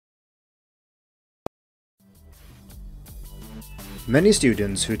Many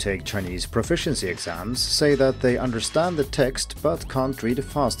students who take Chinese proficiency exams say that they understand the text but can't read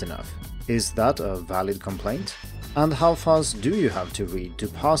fast enough. Is that a valid complaint? And how fast do you have to read to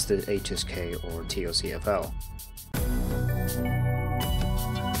pass the HSK or TOCFL?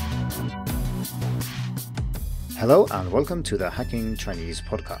 Hello and welcome to the Hacking Chinese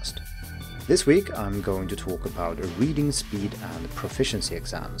podcast. This week I'm going to talk about reading speed and proficiency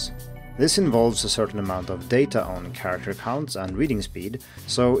exams. This involves a certain amount of data on character counts and reading speed,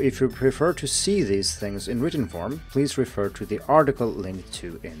 so if you prefer to see these things in written form, please refer to the article linked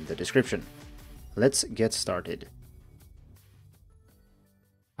to in the description. Let's get started.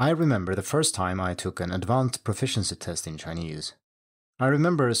 I remember the first time I took an advanced proficiency test in Chinese. I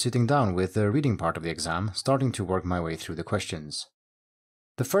remember sitting down with the reading part of the exam, starting to work my way through the questions.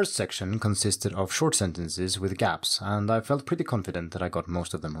 The first section consisted of short sentences with gaps, and I felt pretty confident that I got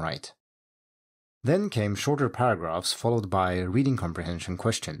most of them right. Then came shorter paragraphs followed by reading comprehension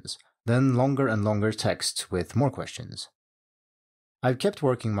questions, then longer and longer text with more questions. I've kept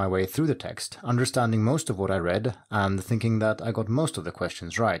working my way through the text, understanding most of what I read and thinking that I got most of the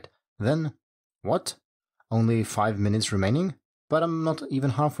questions right. Then, what? Only 5 minutes remaining? But I'm not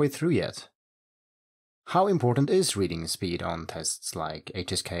even halfway through yet. How important is reading speed on tests like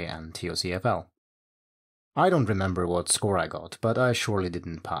HSK and TOCFL? I don't remember what score I got, but I surely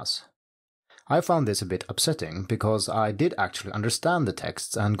didn't pass. I found this a bit upsetting because I did actually understand the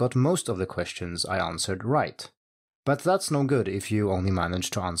texts and got most of the questions I answered right. But that's no good if you only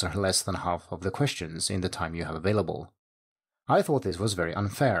manage to answer less than half of the questions in the time you have available. I thought this was very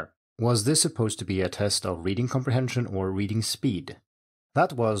unfair. Was this supposed to be a test of reading comprehension or reading speed?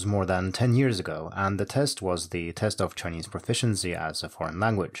 That was more than 10 years ago, and the test was the Test of Chinese Proficiency as a Foreign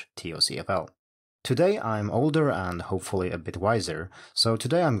Language, TOCFL. Today I'm older and hopefully a bit wiser, so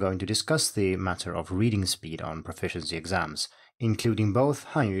today I'm going to discuss the matter of reading speed on proficiency exams, including both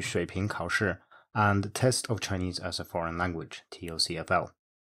汉语水平考试 and Test of Chinese as a Foreign Language, TOCFL.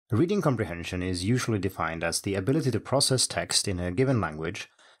 Reading comprehension is usually defined as the ability to process text in a given language,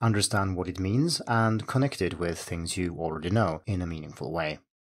 understand what it means, and connect it with things you already know in a meaningful way.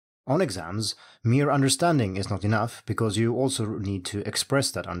 On exams, mere understanding is not enough because you also need to express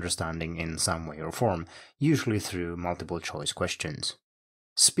that understanding in some way or form, usually through multiple choice questions.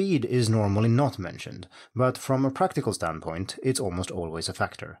 Speed is normally not mentioned, but from a practical standpoint, it's almost always a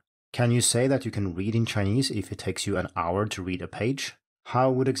factor. Can you say that you can read in Chinese if it takes you an hour to read a page?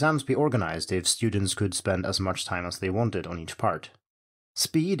 How would exams be organized if students could spend as much time as they wanted on each part?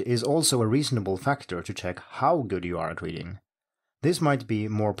 Speed is also a reasonable factor to check how good you are at reading. This might be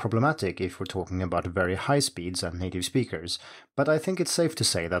more problematic if we're talking about very high speeds and native speakers, but I think it's safe to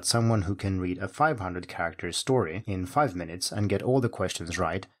say that someone who can read a 500-character story in 5 minutes and get all the questions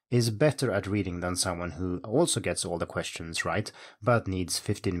right is better at reading than someone who also gets all the questions right, but needs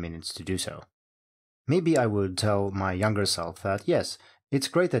 15 minutes to do so. Maybe I would tell my younger self that yes, it's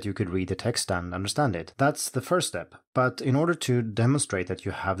great that you could read the text and understand it. That's the first step. But in order to demonstrate that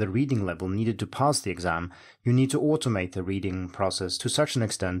you have the reading level needed to pass the exam, you need to automate the reading process to such an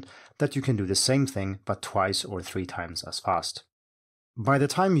extent that you can do the same thing but 2 or 3 times as fast. By the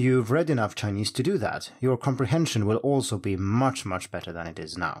time you've read enough Chinese to do that, your comprehension will also be much better than it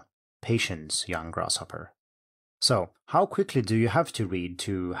is now. Patience, young grasshopper. So, how quickly do you have to read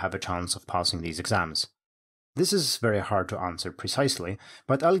to have a chance of passing these exams? This is very hard to answer precisely,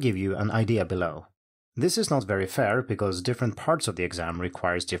 but I'll give you an idea below. This is not very fair because different parts of the exam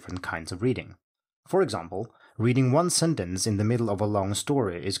requires different kinds of reading. For example, reading one sentence in the middle of a long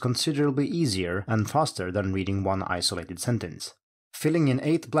story is considerably easier and faster than reading one isolated sentence. Filling in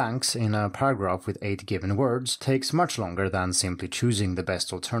 8 blanks in a paragraph with 8 given words takes much longer than simply choosing the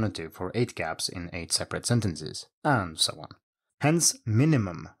best alternative for 8 gaps in 8 separate sentences, and so on. Hence,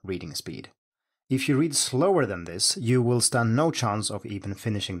 minimum reading speed. If you read slower than this, you will stand no chance of even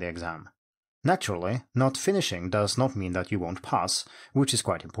finishing the exam. Naturally, not finishing does not mean that you won't pass, which is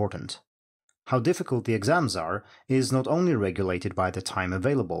quite important. How difficult the exams are is not only regulated by the time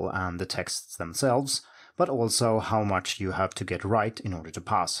available and the texts themselves, but also how much you have to get right in order to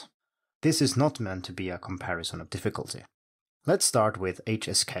pass. This is not meant to be a comparison of difficulty. Let's start with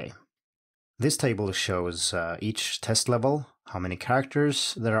HSK. This table shows each test level, how many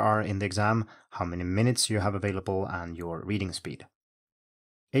characters there are in the exam, how many minutes you have available, and your reading speed.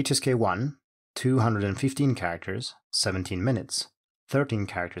 HSK 1, 215 characters, 17 minutes, 13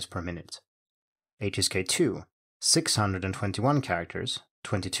 characters per minute. HSK 2, 621 characters,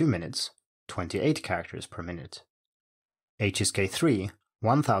 22 minutes, 28 characters per minute. HSK 3,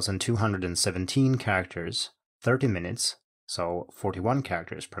 1217 characters, 30 minutes, so 41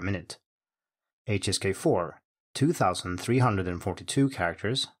 characters per minute. HSK 4, 2,342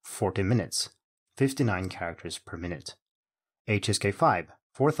 characters, 40 minutes, 59 characters per minute. HSK 5,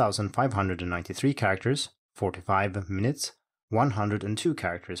 4,593 characters, 45 minutes, 102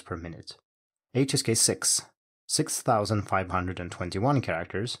 characters per minute. HSK 6, 6,521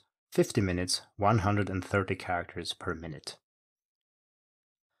 characters, 50 minutes, 130 characters per minute.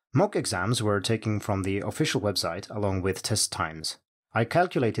 Mock exams were taken from the official website along with test times. I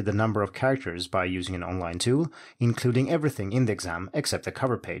calculated the number of characters by using an online tool, including everything in the exam except the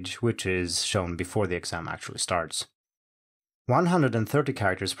cover page, which is shown before the exam actually starts. 130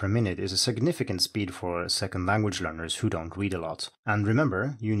 characters per minute is a significant speed for second language learners who don't read a lot. And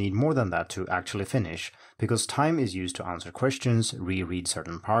remember, you need more than that to actually finish, because time is used to answer questions, reread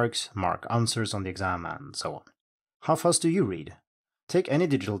certain parts, mark answers on the exam, and so on. How fast do you read? Take any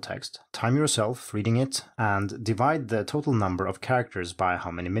digital text, time yourself reading it, and divide the total number of characters by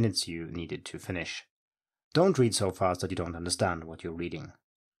how many minutes you needed to finish. Don't read so fast that you don't understand what you're reading.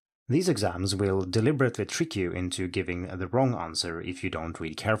 These exams will deliberately trick you into giving the wrong answer if you don't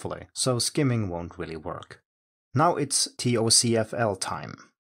read carefully, so skimming won't really work. Now it's TOCFL time.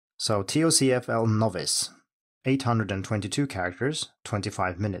 So TOCFL Novice, 822 characters,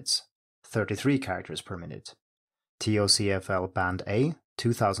 25 minutes, 33 characters per minute. TOCFL Band A,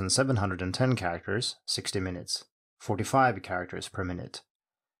 2,710 characters, 60 minutes, 45 characters per minute.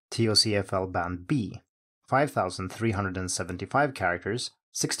 TOCFL Band B, 5,375 characters,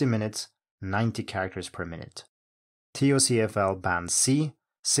 60 minutes, 90 characters per minute. TOCFL Band C,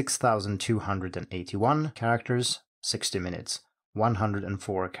 6,281 characters, 60 minutes,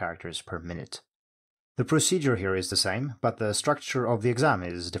 104 characters per minute. The procedure here is the same, but the structure of the exam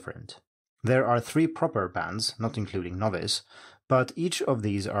is different. There are 3 proper bands, not including novice, but each of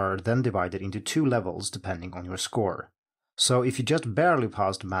these are then divided into 2 levels depending on your score. So if you just barely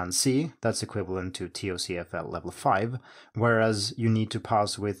passed Band C, that's equivalent to TOCFL Level 5, whereas you need to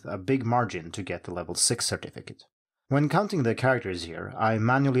pass with a big margin to get the Level 6 certificate. When counting the characters here, I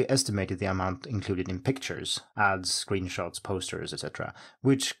manually estimated the amount included in pictures, ads, screenshots, posters, etc.,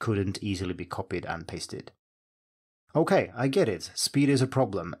 which couldn't easily be copied and pasted. Okay, I get it, speed is a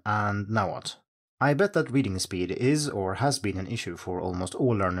problem, and now what? I bet that reading speed is or has been an issue for almost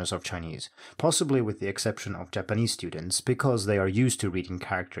all learners of Chinese, possibly with the exception of Japanese students, because they are used to reading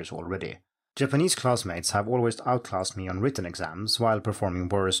characters already. Japanese classmates have always outclassed me on written exams while performing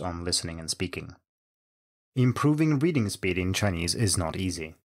worse on listening and speaking. Improving reading speed in Chinese is not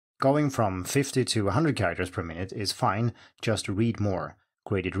easy. Going from 50 to 100 characters per minute is fine, just read more.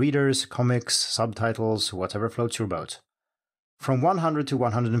 Graded readers, comics, subtitles, whatever floats your boat. From 100 to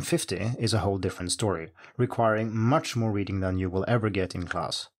 150 is a whole different story, requiring much more reading than you will ever get in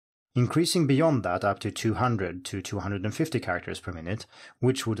class. Increasing beyond that up to 200 to 250 characters per minute,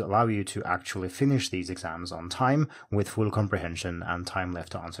 which would allow you to actually finish these exams on time with full comprehension and time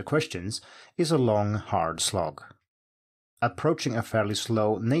left to answer questions, is a long, hard slog. Approaching a fairly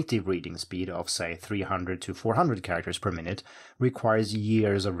slow native reading speed of, say, 300 to 400 characters per minute requires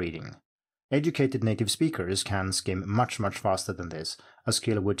years of reading. Educated native speakers can skim much faster than this, a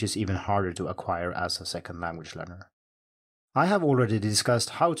skill which is even harder to acquire as a second language learner. I have already discussed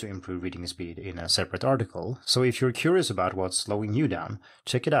how to improve reading speed in a separate article, so if you're curious about what's slowing you down,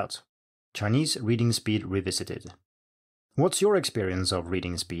 check it out. Chinese Reading Speed Revisited. What's your experience of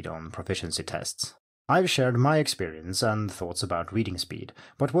reading speed on proficiency tests? I've shared my experience and thoughts about reading speed,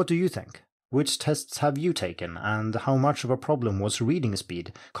 but what do you think? Which tests have you taken, and how much of a problem was reading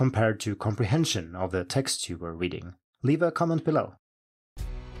speed compared to comprehension of the texts you were reading? Leave a comment below.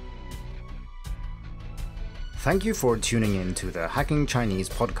 Thank you for tuning in to the Hacking Chinese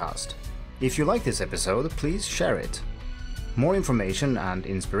podcast. If you like this episode, please share it. More information and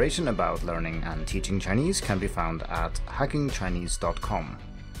inspiration about learning and teaching Chinese can be found at hackingchinese.com.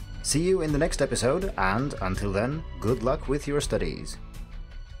 See you in the next episode, and until then, good luck with your studies.